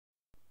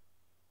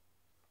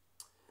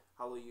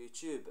Hello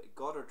YouTube,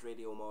 Goddard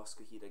Radio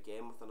Moscow here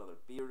again with another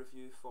beer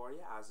review for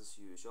you, as is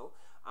usual.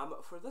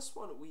 For this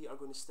one we are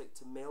going to stick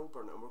to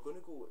Melbourne, and we're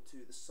going to go to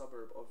the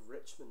suburb of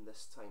Richmond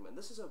this time. And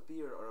this is a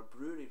beer, or a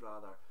brewery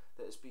rather,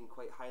 that has been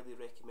quite highly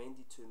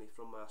recommended to me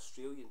from my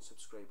Australian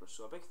subscribers.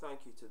 So a big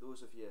thank you to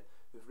those of you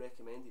who've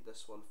recommended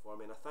this one for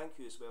me, and a thank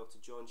you as well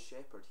to John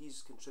Shepherd.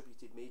 He's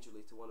contributed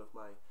majorly to one of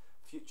my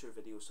future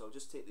videos, so I'll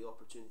just take the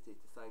opportunity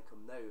to thank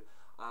him now.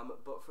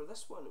 But for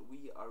this one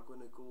we are going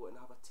to go and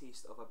have a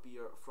taste of a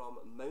beer from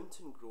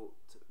Mountain Goat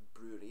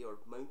Brewery, or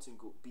Mountain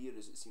Goat Beer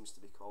as it seems to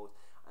be called,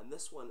 and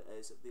this one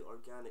is the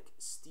Organic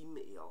Steam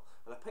Ale.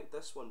 And I picked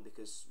this one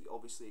because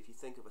obviously if you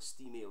think of a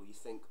steam ale you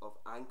think of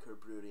Anchor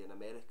Brewery in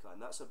America, and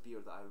that's a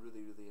beer that I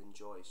really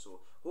enjoy,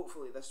 so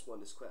hopefully this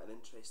one is quite an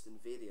interesting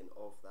variant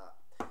of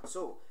that.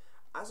 So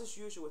as is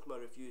usual with my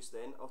reviews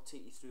then, I'll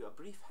take you through a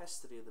brief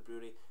history of the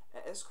brewery.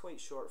 It is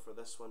quite short for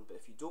this one, but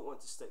if you don't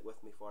want to stick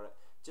with me for it,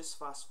 just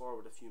fast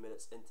forward a few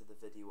minutes into the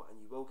video and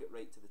you will get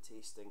right to the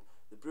tasting.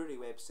 The brewery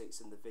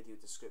website's in the video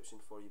description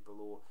for you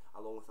below,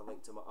 along with a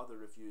link to my other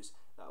reviews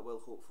that I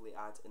will hopefully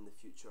add in the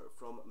future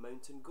from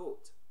Mountain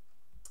Goat.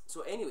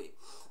 So anyway,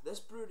 this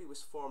brewery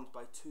was formed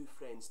by two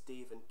friends,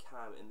 Dave and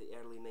Cam, in the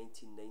early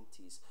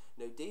 1990s.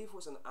 Now Dave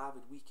was an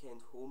avid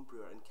weekend home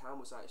brewer and Cam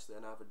was actually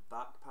an avid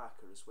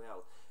backpacker as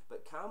well.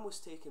 But Cam was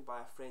taken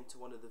by a friend to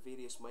one of the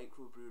various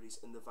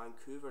microbreweries in the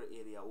Vancouver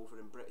area over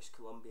in British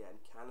Columbia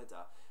in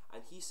Canada,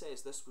 and he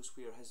says this was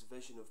where his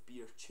vision of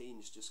beer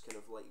changed, just kind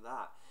of like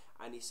that.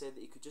 And he said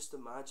that he could just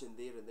imagine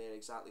there and then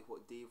exactly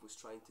what Dave was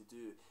trying to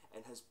do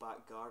in his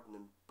back garden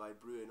and by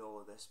brewing all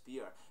of this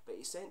beer. But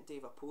he sent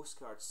Dave a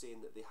postcard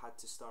saying that they had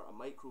to start a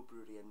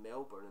microbrewery in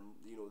Melbourne,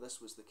 and you know, this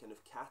was the kind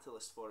of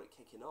catalyst for it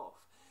kicking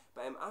off.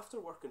 But after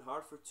working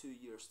hard for 2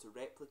 years to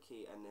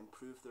replicate and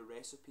improve the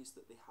recipes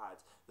that they had,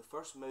 the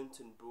first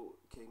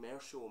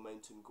commercial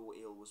Mountain Goat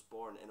Ale was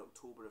born in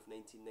October of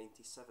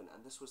 1997,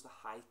 and this was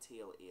the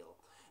Hightail Ale.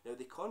 Now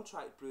they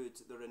contract brewed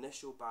their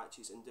initial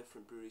batches in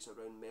different breweries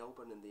around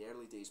Melbourne in the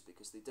early days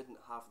because they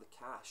didn't have the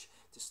cash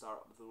to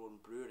start up their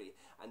own brewery,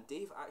 and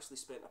Dave actually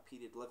spent a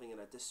period living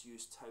in a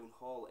disused town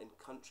hall in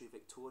country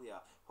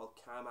Victoria, while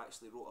Cam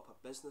actually wrote up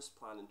a business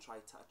plan and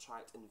tried to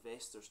attract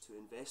investors to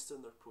invest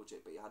in their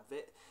project, but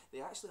they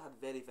actually had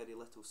very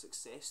little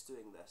success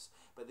doing this.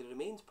 But they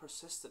remained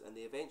persistent and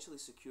they eventually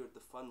secured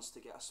the funds to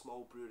get a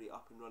small brewery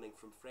up and running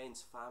from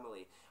friends,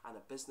 family and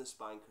a business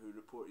banker who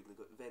reportedly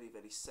got very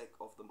sick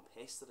of them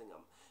pestering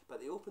him. But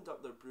they opened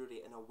up their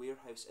brewery in a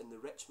warehouse in the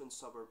Richmond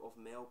suburb of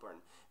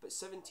Melbourne. But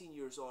 17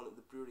 years on,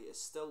 the brewery is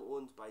still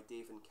owned by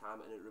Dave and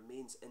Cam and it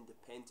remains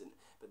independent,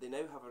 but they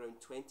now have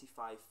around 25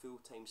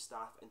 full-time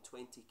staff and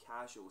 20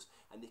 casuals,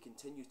 and they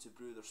continue to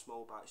brew their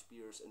small batch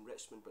beers in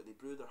Richmond, but they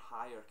brew their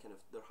higher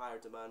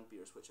demand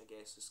beers, which I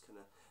guess is kind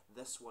of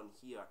this one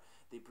here.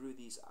 They brew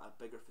these at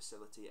a bigger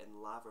facility in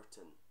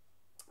Laverton.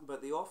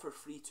 But they offer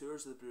free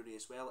tours of the brewery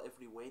as well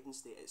every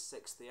Wednesday at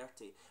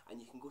 6:30, and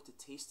you can go to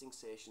tasting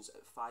sessions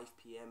at 5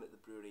 PM at the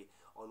brewery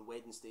on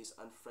Wednesdays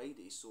and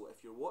Fridays. So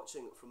if you're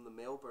watching from the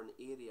Melbourne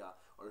area,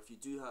 or if you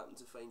do happen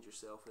to find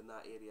yourself in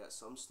that area at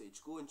some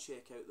stage, go and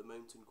check out the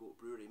Mountain Goat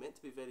Brewery. Meant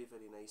to be very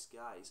nice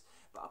guys.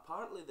 But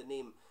apparently the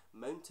name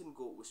Mountain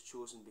Goat was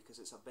chosen because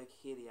it's a big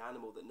hairy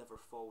animal that never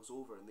falls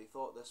over, and they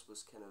thought this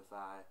was kind of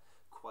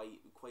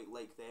quite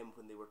like them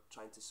when they were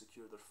trying to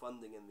secure their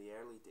funding in the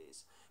early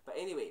days. But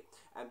anyway,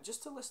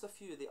 just to list a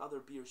few of the other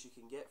beers you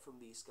can get from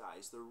these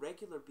guys, their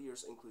regular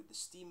beers include the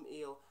Steam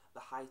Ale,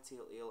 the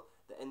Hightail Ale,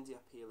 the India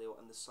Pale Ale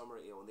and the Summer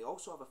Ale, and they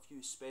also have a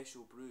few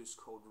special brews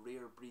called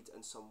Rare Breed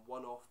and some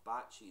one-off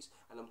batches,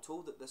 and I'm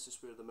told that this is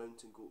where the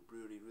Mountain Goat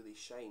Brewery really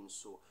shines,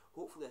 so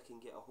hopefully I can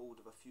get a hold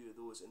of a few of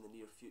those in the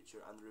near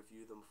future and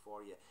review them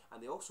for you.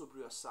 And they also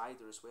brew a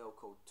cider as well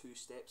called Two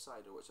Step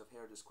Cider, which I've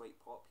heard is quite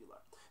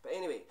popular. But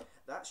anyway,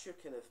 that's your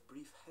kind of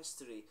brief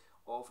history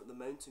of the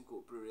Mountain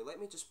Goat Brewery. Let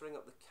me just bring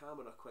up the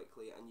camera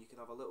quickly and you can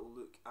have a little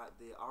look at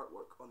the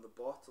artwork on the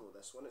bottle of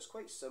this one. It's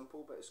quite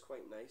simple but it's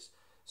quite nice.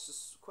 It's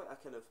just quite a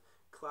kind of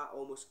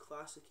almost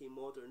classic-y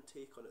modern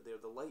take on it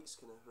there. The light's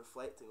kind of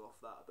reflecting off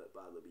that a bit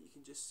badly, but you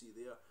can just see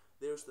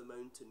there's the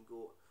Mountain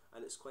Goat,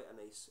 and it's quite a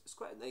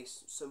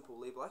nice simple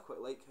label. I quite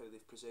like how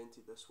they've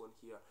presented this one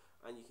here,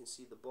 and you can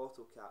see the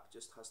bottle cap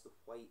just has the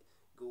white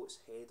goat's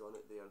head on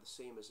it there, the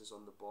same as is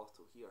on the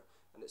bottle here,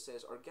 and it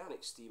says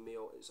Organic Steam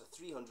Ale. It's a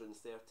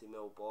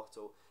 330ml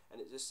bottle,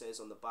 and it just says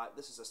on the back,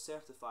 this is a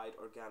certified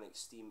organic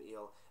steam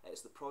ale.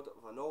 It's the product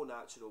of an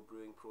all-natural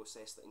brewing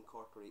process that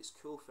incorporates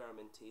cool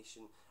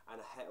fermentation and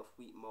a hit of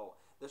wheat malt.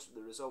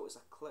 The result is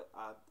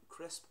a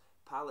crisp,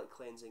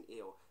 palate-cleansing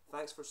ale.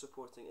 Thanks for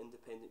supporting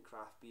independent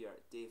craft beer,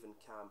 Dave and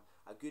Cam.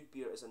 A good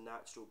beer is a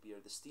natural beer.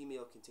 The steam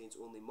ale contains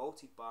only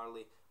malted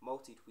barley,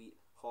 malted wheat,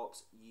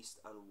 hops, yeast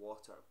and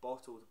water,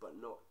 bottled but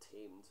not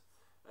tamed.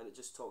 And it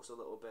just talks a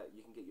little bit,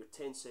 you can get your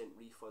 10-cent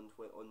refund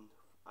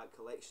at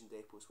collection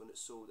depots when it's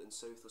sold in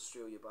South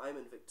Australia, but I'm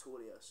in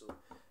Victoria so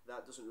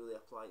that doesn't really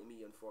apply to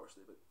me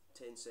unfortunately, but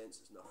 10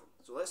 cents is nothing.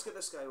 So let's get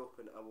this guy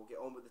open and we'll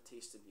get on with the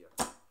tasting here.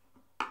 So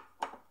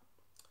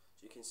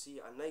you can see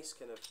a nice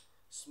kind of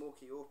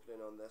smoky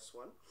opening on this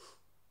one.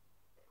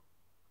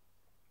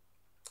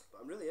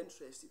 But I'm really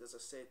interested, as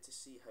I said, to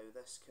see how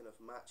this kind of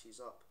matches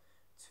up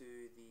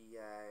to the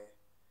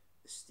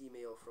steam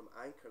ale from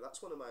Anchor.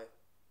 That's kind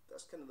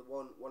of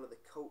one of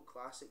the cult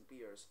classic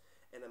beers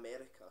in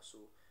America.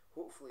 So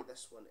hopefully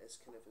this one is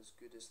kind of as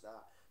good as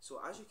that. So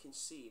as you can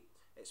see,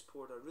 it's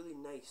poured a really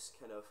nice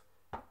kind of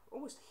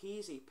almost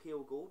hazy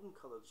pale golden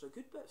colour. There's a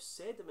good bit of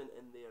sediment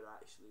in there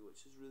actually,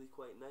 which is really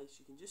quite nice.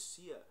 You can just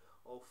see it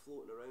all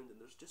floating around, and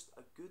there's just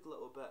a good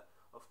little bit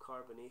of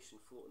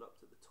carbonation floating up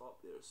to the top.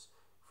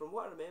 From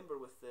what I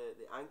remember with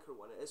the Anchor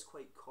one, it is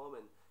quite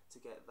common to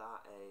get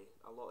that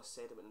a lot of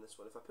sediment in this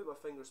one. If I put my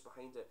fingers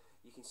behind it,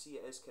 you can see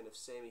it is kind of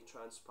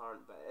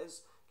semi-transparent, but it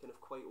is kind of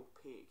quite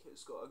opaque.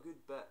 It's got a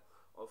good bit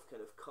of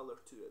kind of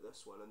colour to it,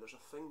 this one, and there's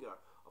a finger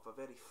of a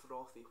very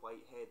frothy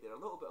white head there.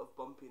 A little bit of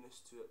bumpiness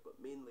to it, but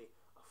mainly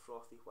a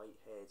frothy white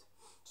head.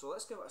 So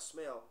let's give it a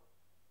smell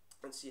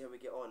and see how we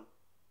get on.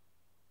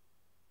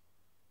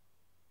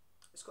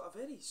 It's got a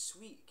very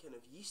sweet kind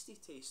of yeasty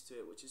taste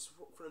to it, which is,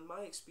 from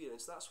my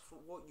experience, that's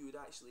what you would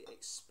actually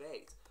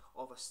expect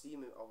of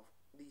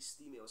these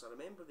steam ales. I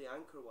remember the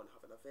Anchor one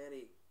having a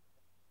very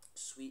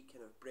sweet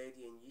kind of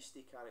bready and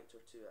yeasty character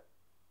to it,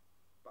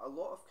 but a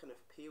lot of kind of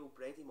pale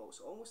bready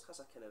malts. It almost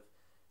has a kind of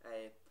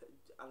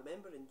I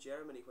remember in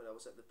Germany when I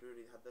was at the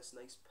brewery, they had this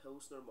nice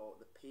Pilsner malt,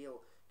 the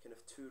pale kind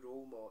of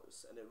two-roll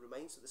malts, and the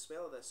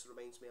smell of this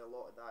reminds me a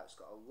lot of that. It's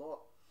got a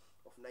lot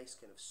of nice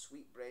kind of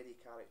sweet bready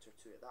character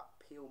to it, that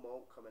pale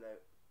malt coming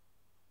out,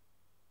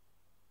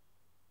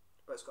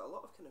 but it's got a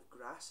lot of kind of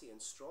grassy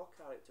and straw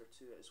character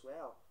to it as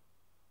well,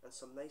 and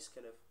some nice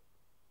kind of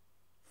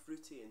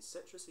fruity and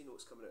citrusy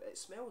notes coming out.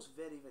 It smells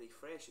very, very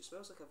fresh. It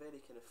smells like a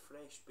very kind of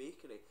fresh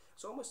bakery.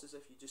 It's almost as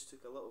if you just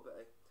took a little bit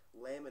of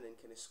lemon and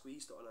kind of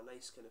squeezed it on a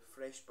nice kind of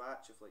fresh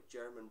batch of like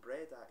German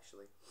bread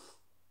actually.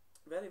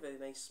 Very, very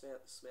nice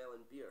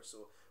smelling beer.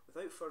 So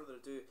without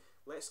further ado,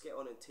 let's get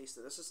on and taste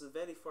it. This is the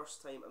very first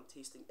time I'm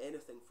tasting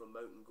anything from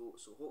Mountain Goat,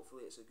 so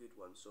hopefully it's a good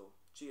one. So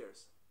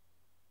cheers.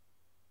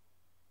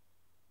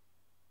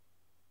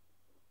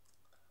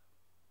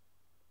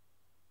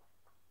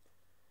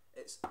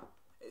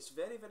 It's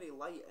very, very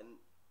light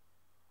and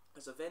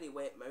has a very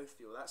wet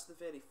mouthfeel. That's the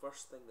very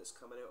first thing that's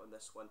coming out on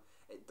this one.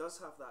 It does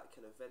have that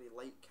kind of very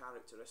light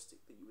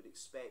characteristic that you would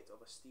expect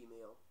of a steam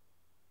ale.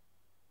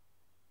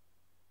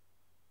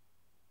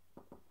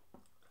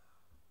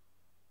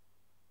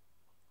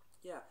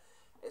 Yeah,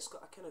 it's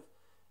got a kind of,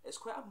 it's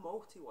quite a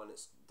malty one.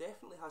 It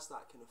definitely has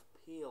that kind of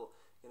pale,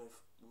 kind of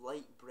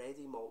light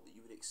bready malt that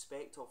you would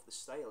expect of the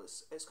style.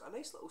 It's got a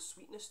nice little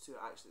sweetness to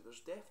it actually.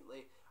 There's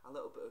definitely a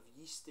little bit of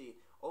yeasty,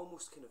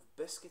 almost kind of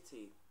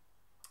biscuity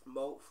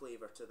malt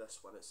flavour to this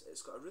one.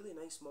 It's got a really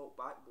nice malt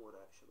backbone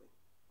actually.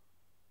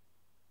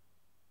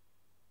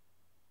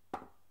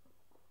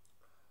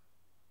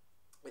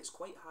 It's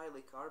quite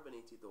highly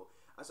carbonated though.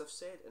 As I've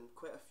said in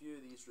quite a few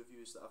of these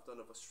reviews that I've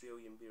done of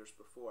Australian beers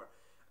before,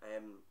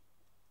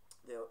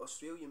 the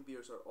Australian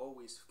beers are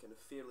always kind of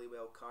fairly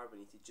well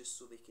carbonated just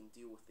so they can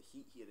deal with the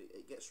heat here.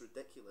 It gets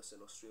ridiculous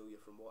in Australia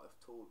from what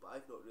I've told, but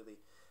I've not really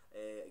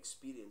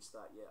experienced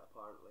that yet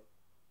apparently.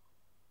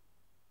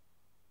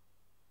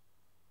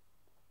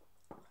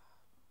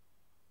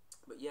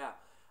 But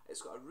yeah,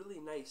 it's got a really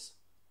nice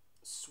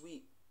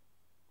sweet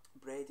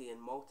bready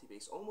and malty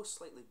base, almost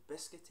slightly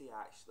biscuity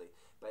actually,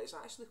 but it's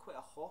actually quite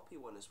a hoppy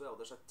one as well.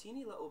 There's a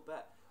teeny little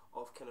bit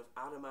of kind of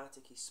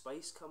aromatic-y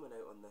spice coming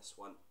out on this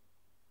one,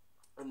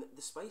 and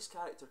the spice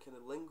character kind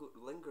of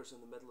lingers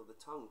in the middle of the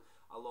tongue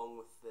along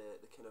with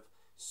the kind of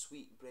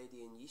sweet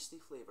bready and yeasty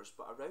flavours,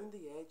 but around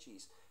the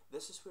edges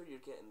this is where you're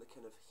getting the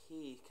kind of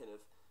hay, kind of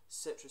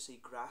citrusy,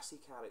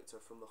 grassy character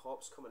from the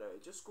hops coming out.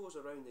 It just goes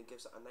around and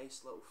gives it a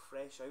nice little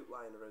fresh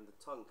outline around the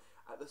tongue.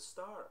 At the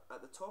start,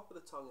 at the top of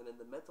the tongue and in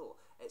the middle,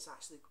 it's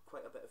actually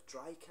quite a bit of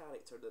dry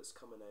character that's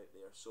coming out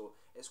there, so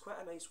it's quite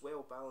a nice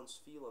well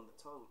balanced feel on the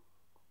tongue.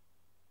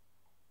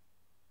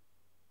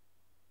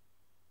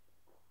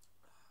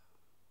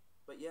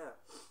 But yeah,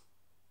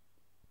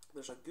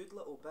 there's a good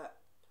little bit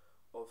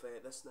of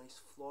this nice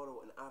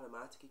floral and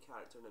aromatic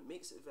character, and it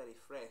makes it very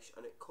fresh,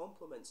 and it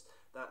complements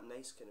that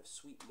nice kind of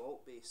sweet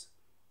malt base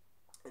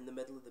in the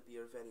middle of the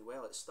beer very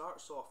well. It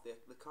starts off, the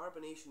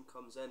carbonation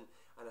comes in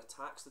and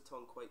attacks the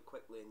tongue quite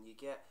quickly, and you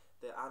get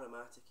the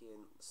aromatic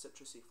and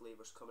citrusy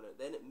flavours coming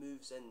out. Then it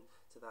moves in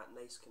to that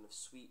nice kind of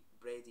sweet,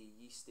 bready,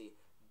 yeasty,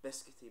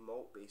 biscuity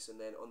malt base,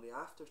 and then on the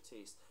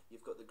aftertaste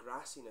you've got the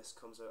grassiness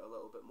comes out a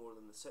little bit more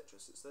than the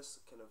citrus. It's this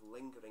kind of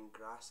lingering,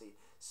 grassy,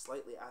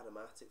 slightly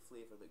aromatic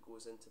flavour that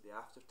goes into the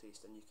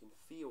aftertaste, and you can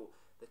feel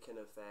the kind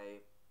of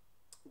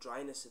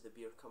dryness of the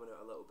beer coming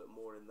out a little bit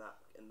more in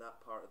that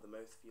part of the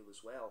mouthfeel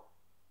as well.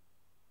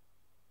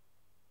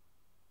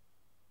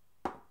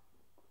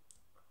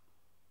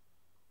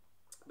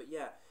 But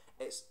yeah,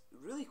 it's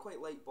really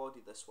quite light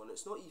bodied, this one.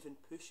 It's not even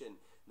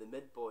pushing the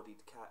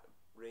mid-bodied part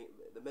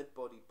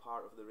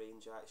of the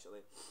range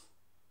actually,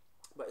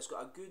 but it's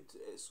got a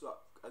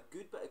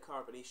good bit of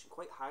carbonation,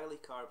 quite highly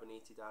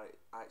carbonated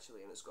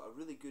actually, and it's got a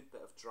really good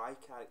bit of dry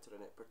character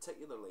in it,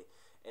 particularly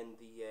in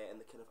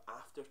the kind of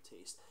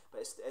aftertaste.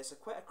 But it's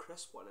quite a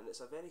crisp one, and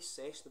it's a very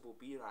sessionable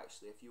beer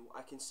actually.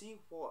 I can see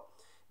what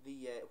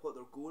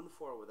they're going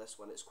for with this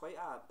one. It's quite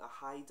a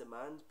high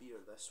demand beer,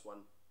 this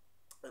one.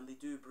 And they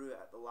do brew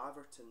it at the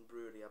Laverton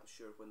brewery, I'm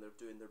sure, when they're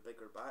doing their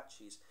bigger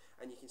batches.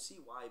 And you can see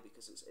why,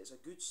 because it's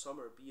a good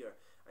summer beer,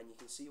 and you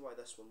can see why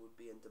this one would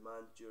be in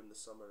demand during the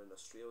summer in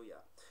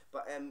Australia.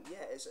 But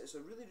yeah, it's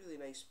a really, really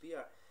nice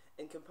beer.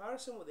 In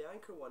comparison with the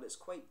Anchor one, it's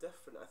quite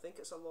different. I think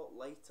it's a lot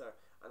lighter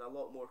and a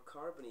lot more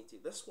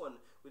carbonated. This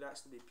one would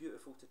actually be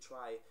beautiful to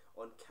try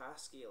on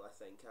cask ale, I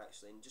think,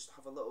 actually, and just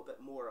have a little bit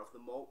more of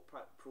the malt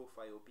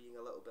profile being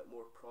a little bit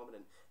more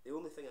prominent. The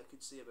only thing I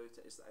could say about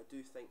it is that I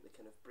do think the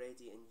kind of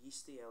bready and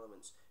yeasty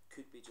elements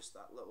could be just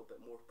that little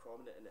bit more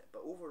prominent in it.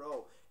 But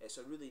overall, it's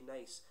a really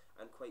nice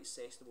and quite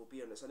sessionable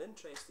beer, and it's an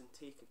interesting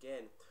take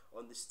again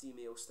on the steam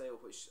ale style,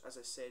 which, as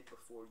I said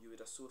before, you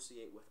would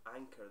associate with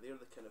Anchor.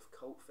 They're the kind of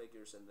cult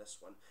figures in this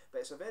one.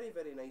 But it's a very,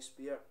 very nice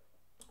beer.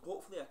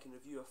 Hopefully I can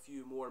review a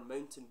few more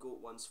Mountain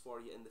Goat ones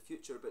for you in the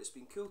future, but it's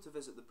been cool to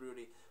visit the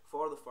brewery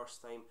for the first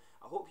time.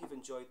 I hope you've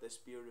enjoyed this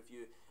beer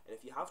review, and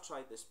if you have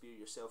tried this beer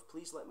yourself,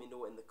 please let me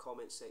know in the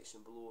comment section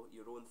below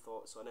your own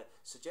thoughts on it.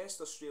 Suggest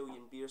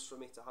Australian beers for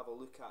me to have a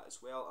look at as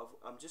well.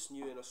 I'm just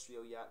new in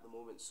Australia at the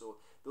moment, so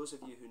those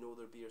of you who know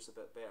their beers a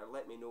bit better,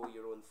 let me know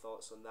your own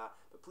thoughts on that.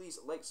 But please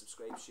like,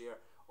 subscribe,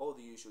 share, all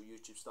the usual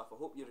YouTube stuff. I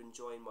hope you're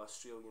enjoying my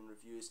Australian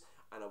reviews,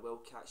 and I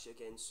will catch you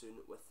again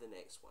soon with the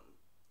next one.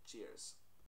 Cheers.